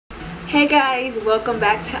Hey guys, welcome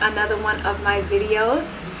back to another one of my videos.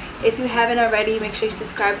 If you haven't already, make sure you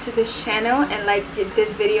subscribe to this channel and like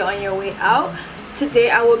this video on your way out. Today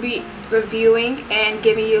I will be reviewing and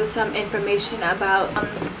giving you some information about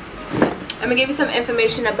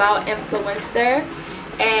Influenster,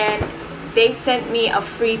 and they sent me a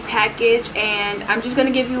free package, and I'm just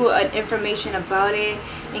gonna give you an information about it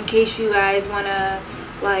in case you guys wanna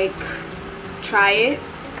like try it.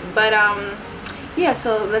 But yeah,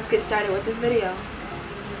 so let's get started with this video.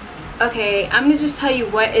 Okay, I'm gonna just tell you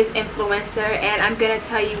what is Influenster, and I'm gonna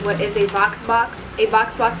tell you what is a box box. A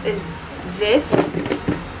box box is this,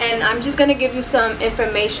 and I'm just gonna give you some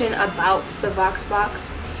information about the box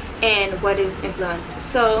box and what is Influencer.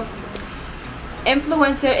 So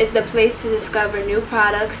Influencer is the place to discover new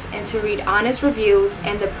products and to read honest reviews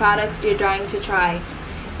and the products you're trying to try.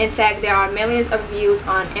 In fact, there are millions of reviews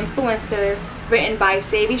on Influencer written by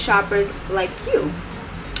savvy shoppers like you.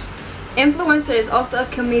 Influencer is also a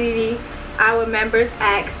community. Our members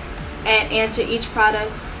ask and answer each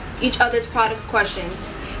other's products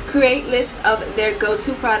questions, create lists of their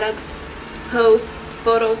go-to products, post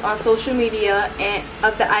photos on social media and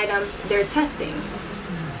of the items they're testing,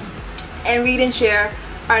 and read and share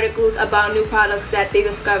articles about new products that they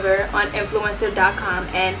discover on influencer.com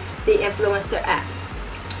and the Influencer app.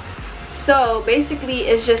 So basically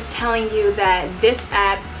it's just telling you that this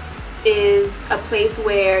app is a place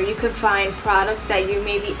where you can find products that you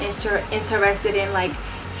may be interested in, like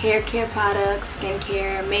hair care products,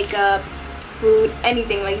 skincare, makeup, food,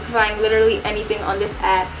 anything. Like you can find literally anything on this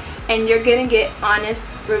app, and you're gonna get honest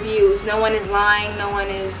reviews. No one is lying, no one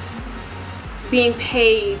is being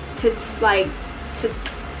paid to write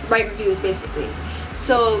reviews basically.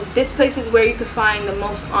 So this place is where you can find the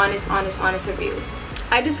most honest reviews.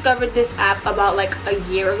 I discovered this app about like a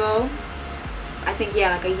year ago. I think,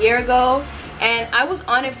 yeah, like a year ago, and I was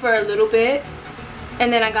on it for a little bit,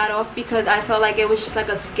 and then I got off because I felt like it was just like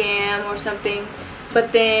a scam or something.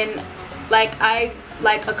 But then like a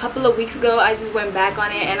couple of weeks ago, I just went back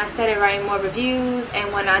on it and I started writing more reviews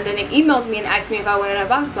and whatnot. Then they emailed me and asked me if I wanted a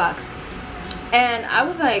box, and I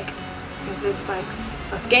was like, is this like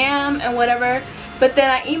a scam and whatever. But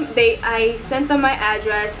then I sent them my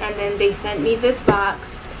address, and then they sent me this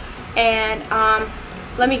box. And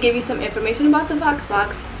let me give you some information about the box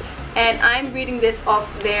box. And I'm reading this off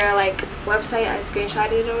their like website. I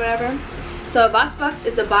screenshotted it or whatever. So a box box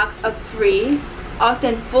is a box of free,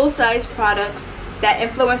 often full-size products that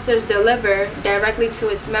influencers deliver directly to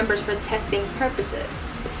its members for testing purposes.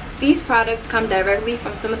 These products come directly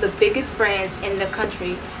from some of the biggest brands in the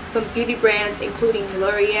country, from beauty brands including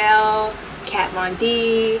L'Oreal, Kat Von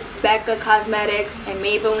D, Becca Cosmetics, and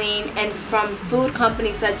Maybelline, and from food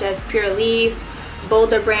companies such as Pure Leaf,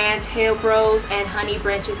 Boulder Brands, Hale Bros, and Honey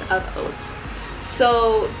Branches of Oats.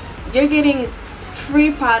 So you're getting free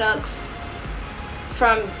products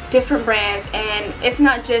from different brands, and it's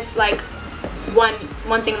not just like one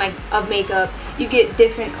thing like of makeup. You get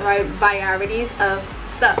different varieties of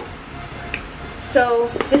stuff. So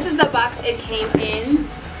this is the box it came in.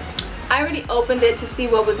 I already opened it to see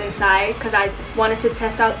what was inside because I wanted to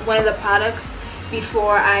test out one of the products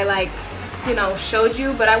before I showed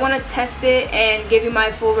you. But I want to test it and give you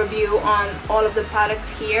my full review on all of the products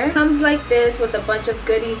here. It comes like this with a bunch of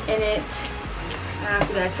goodies in it. I don't know if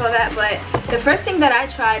you guys saw that, but the first thing that I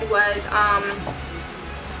tried was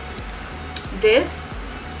this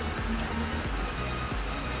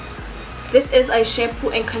is a shampoo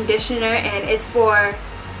and conditioner, and it's for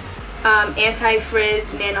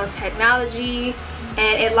anti-frizz nanotechnology,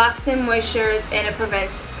 and it locks in moistures and it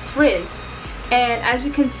prevents frizz. And as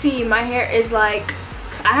you can see, my hair is like,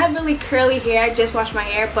 I have really curly hair. I just washed my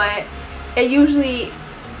hair, but it usually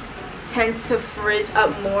tends to frizz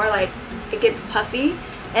up more, like it gets puffy.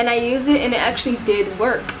 And I used it and it actually did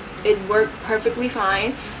work. It worked perfectly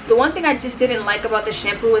fine. The one thing I just didn't like about the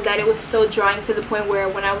shampoo was that it was so drying to the point where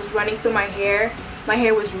when I was running through my hair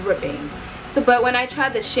was ripping. So, but when I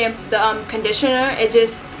tried the conditioner, it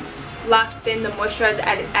just locked in the moisturizer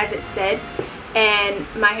as it said, and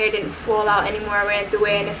my hair didn't fall out anymore. I ran through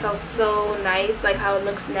it and it felt so nice, like how it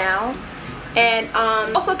looks now. And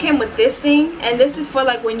also came with this thing, and this is for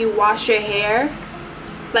like when you wash your hair,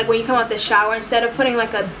 like when you come out the shower, instead of putting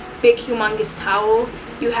like a big humongous towel,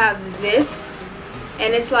 you have this,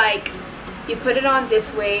 and it's like you put it on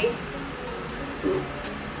this way.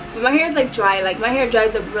 My hair is like dry, like my hair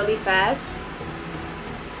dries up really fast.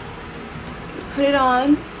 Put it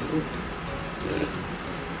on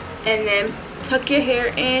and then tuck your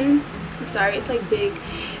hair in. I'm sorry, it's like big.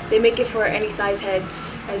 They make it for any size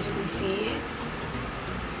heads, as you can see.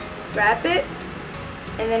 Wrap it,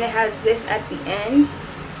 and then it has this at the end.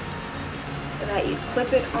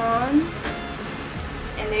 clip it on,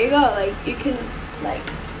 and there you go. Like, you can like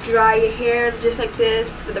dry your hair just like this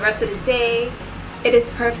for the rest of the day. It is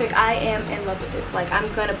perfect. I am in love with this. Like, I'm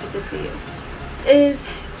gonna put this to use. This is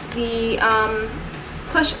the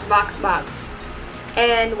push box,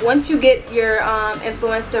 and once you get your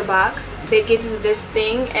Influenster box, they give you this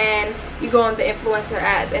thing, and you go on the Influencer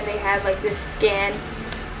app, and they have like this scan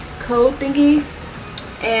code thingy,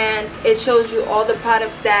 and it shows you all the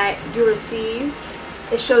products that you received.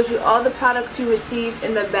 It shows you all the products you received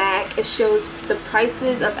in the back. It shows the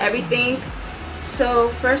prices of everything. So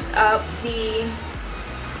first up, the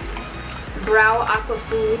Brow Aqua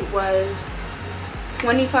Food was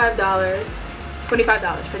 $25 for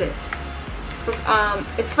this.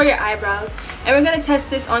 It's for your eyebrows, and we're gonna test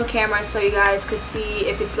this on camera so you guys could see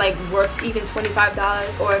if it's like worth even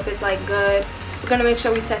 $25 or if it's like good. We're gonna make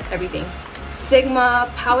sure we test everything.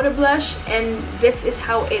 Sigma powder blush, and this is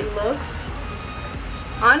how it looks.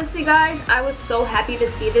 Honestly guys, I was so happy to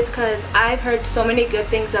see this because I've heard so many good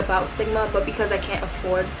things about Sigma, but because I can't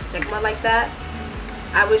afford Sigma like that,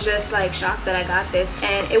 I was just like shocked that I got this,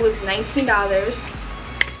 and it was $19.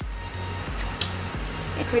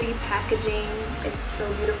 And pretty packaging, it's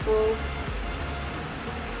so beautiful.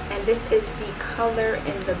 And this is the color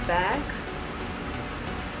in the back.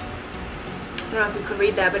 I don't know if you could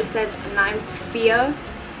read that, but it says Nymphaea.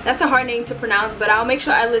 That's a hard name to pronounce, but I'll make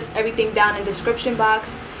sure I list everything down in the description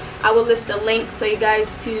box. I will list a link so you guys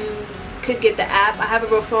could get the app. I have a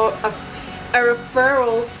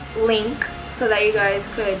referral link so that you guys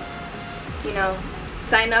could, you know,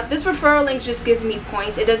 sign up. This referral link just gives me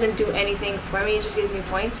points. It doesn't do anything for me, it just gives me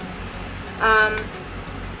points.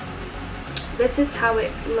 This is how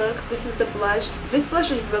it looks. This is the blush. This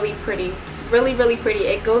blush is really pretty, really pretty.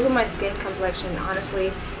 It goes with my skin complexion,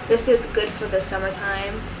 honestly. This is good for the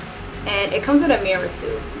summertime, and it comes with a mirror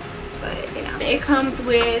too, but you know. It comes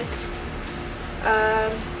with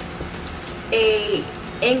a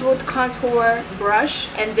angled contour brush,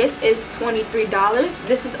 and this is $23.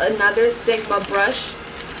 This is another Sigma brush.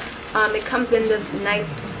 It comes in the nice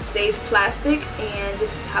safe plastic, and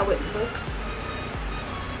this is how it looks.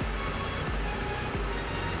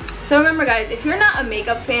 So remember guys, if you're not a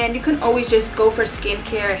makeup fan, you can always just go for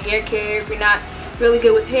skincare, hair care. If you're not really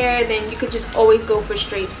good with hair, then you could just always go for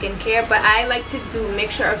straight skincare, but I like to do a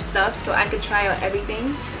mixture of stuff so I could try out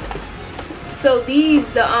everything. So these,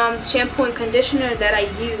 the shampoo and conditioner that I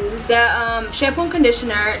use, the shampoo and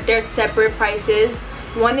conditioner, they're separate prices.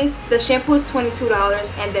 One is, the shampoo is $22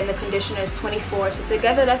 and then the conditioner is $24, so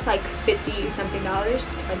together that's like $50 something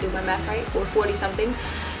if I do my math right, or 40 something.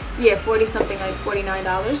 Yeah, 40 something, like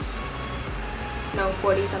 $49. No,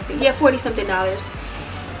 40 something. Yeah, 40 something dollars.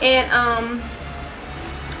 And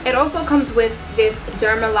it also comes with this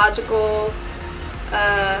Dermalogica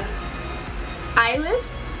eye lift.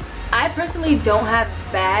 I personally don't have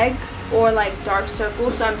bags or like dark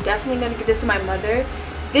circles, so I'm definitely gonna give this to my mother.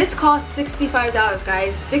 This cost $65,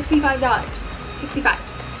 guys. $65. 65.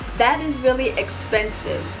 That is really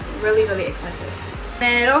expensive. Really expensive.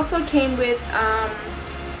 And it also came with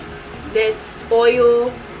this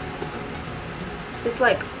oil. This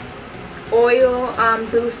like oil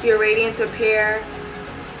boost your radiance repair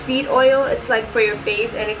seed oil. It's like for your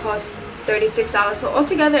face, and it costs $36. So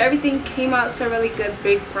altogether everything came out to a really good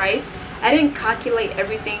big price. I didn't calculate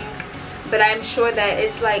everything, but I'm sure that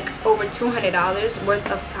it's like over $200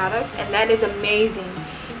 worth of products, and that is amazing.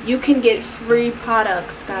 You can get free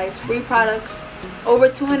products, guys, free products, over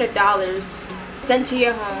 $200 sent to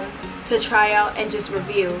your home to try out and just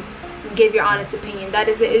review and give your honest opinion. That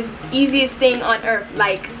is the easiest thing on earth.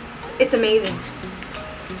 Like, it's amazing.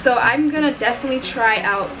 So I'm gonna definitely try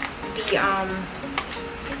out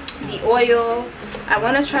the oil. I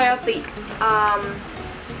want to try out the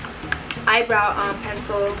eyebrow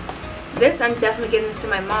pencil. This I'm definitely getting this to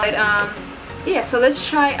my mom. But yeah, so let's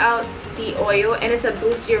try out the oil, and it's a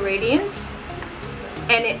boost your radiance,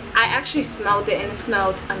 and I actually smelled it, and it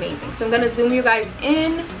smelled amazing. So I'm gonna zoom you guys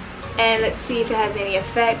in, and let's see if it has any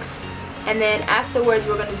effects, and then afterwards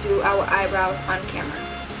we're gonna do our eyebrows on camera.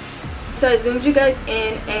 So I zoomed you guys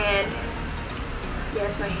in, and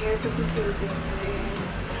yes, my hair is looking crazy. I'm sorry guys.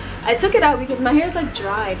 I took it out because my hair is like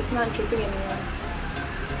dried. It's not dripping anymore.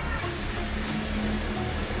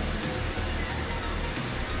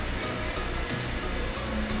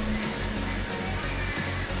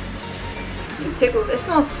 It tickles. It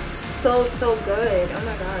smells so good. Oh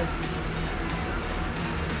my god.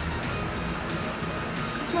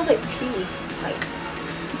 It smells like tea, like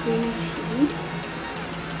green tea.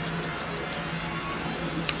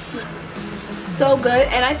 So good,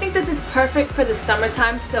 and I think this is perfect for the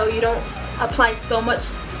summertime, so you don't apply so much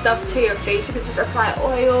stuff to your face. You could just apply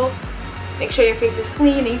oil, make sure your face is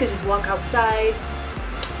clean, and you could just walk outside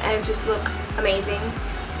and just look amazing.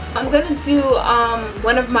 I'm gonna do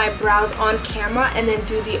one of my brows on camera and then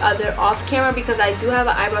do the other off camera, because I do have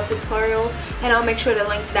an eyebrow tutorial, and I'll make sure to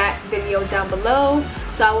link that video down below.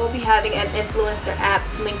 So I will be having an Influenster app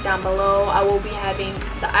link down below. I will be having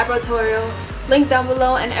the eyebrow tutorial link down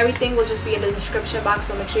below, and everything will just be in the description box,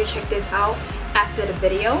 so make sure you check this out after the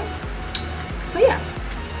video. So yeah,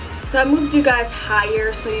 so I moved you guys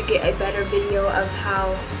higher so you get a better video of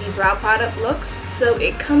how the brow product looks. So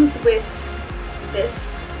it comes with this.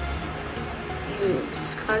 You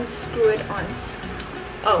unscrew it on,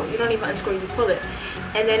 oh, you don't even unscrew it, you pull it,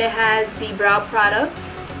 and then it has the brow product,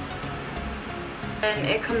 and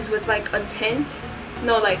it comes with like a tint.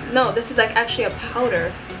 No, this is like actually a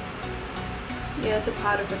powder. Yeah, it's a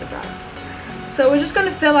powder for the brows. So we're just gonna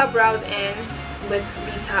fill our brows in with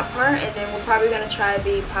the top part, and then we're probably gonna try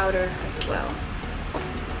the powder as well.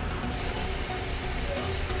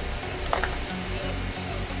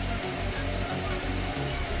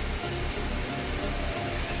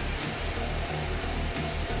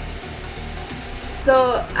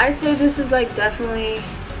 So I'd say this is like definitely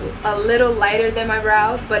a little lighter than my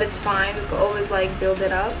brows, but it's fine. We can always like build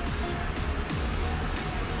it up.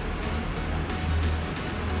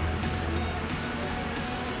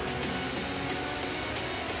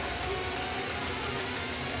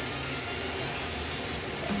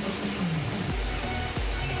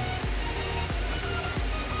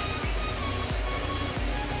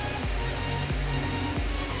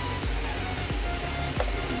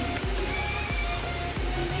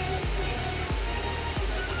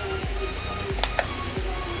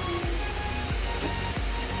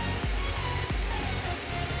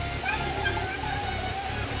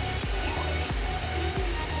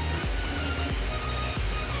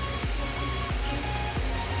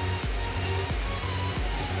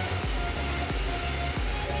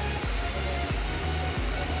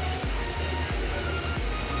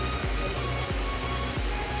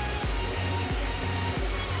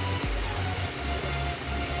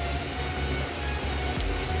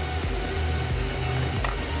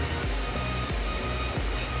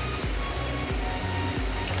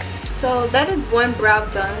 So that is one brow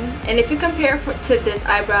done, and if you compare to this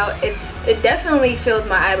eyebrow, it definitely filled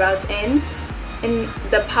my eyebrows in, and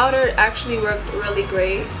the powder actually worked really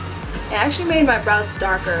great. It actually made my brows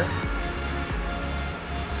darker.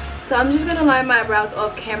 So I'm just gonna line my brows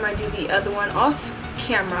off camera and do the other one off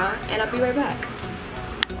camera, and I'll be right back.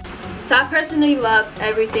 So I personally love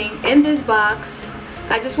everything in this box.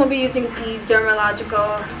 I just won't be using the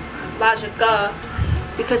Dermalogica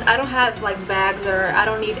because I don't have like bags, or I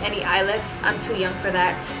don't need any eye lift. I'm too young for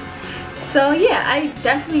that. So yeah, I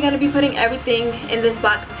definitely gonna be putting everything in this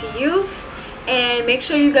box to use, and make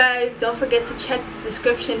sure you guys don't forget to check the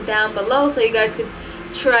description down below so you guys can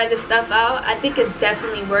try this stuff out. I think it's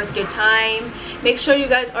definitely worth your time. Make sure you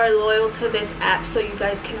guys are loyal to this app so you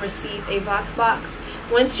guys can receive a Vox box.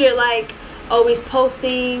 Once you're like always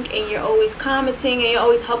posting and you're always commenting and you're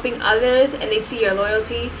always helping others, and they see your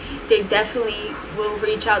loyalty, they definitely will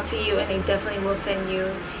reach out to you, and they definitely will send you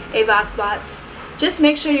a Vox box. Just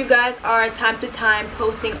make sure you guys are time to time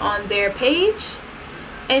posting on their page,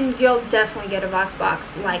 and you'll definitely get a Vox box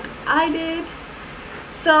like I did.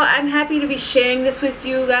 So I'm happy to be sharing this with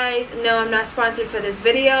you guys. No, I'm not sponsored for this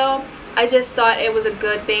video. I just thought it was a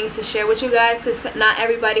good thing to share with you guys, because not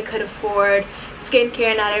everybody could afford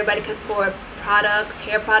skincare, not everybody could afford products,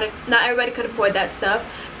 hair products, not everybody could afford that stuff.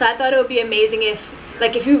 So I thought it would be amazing if,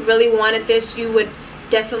 like, if you really wanted this, you would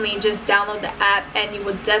definitely just download the app, and you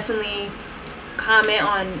would definitely comment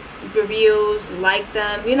on reviews, like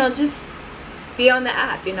them, you know, just be on the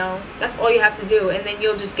app, you know. That's all you have to do, and then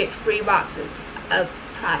you'll just get free boxes of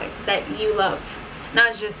products that you love.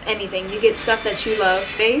 Not just anything, you get stuff that you love.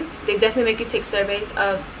 They definitely make you take surveys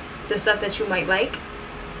of the stuff that you might like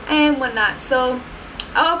and whatnot. So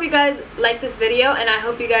I hope you guys like this video, and I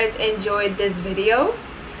hope you guys enjoyed this video.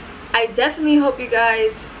 I definitely hope you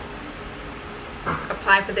guys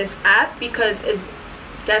apply for this app, because it's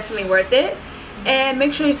definitely worth it, and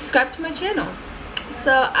make sure you subscribe to my channel.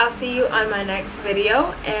 So I'll see you on my next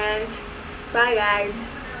video, and bye guys,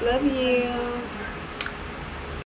 love you.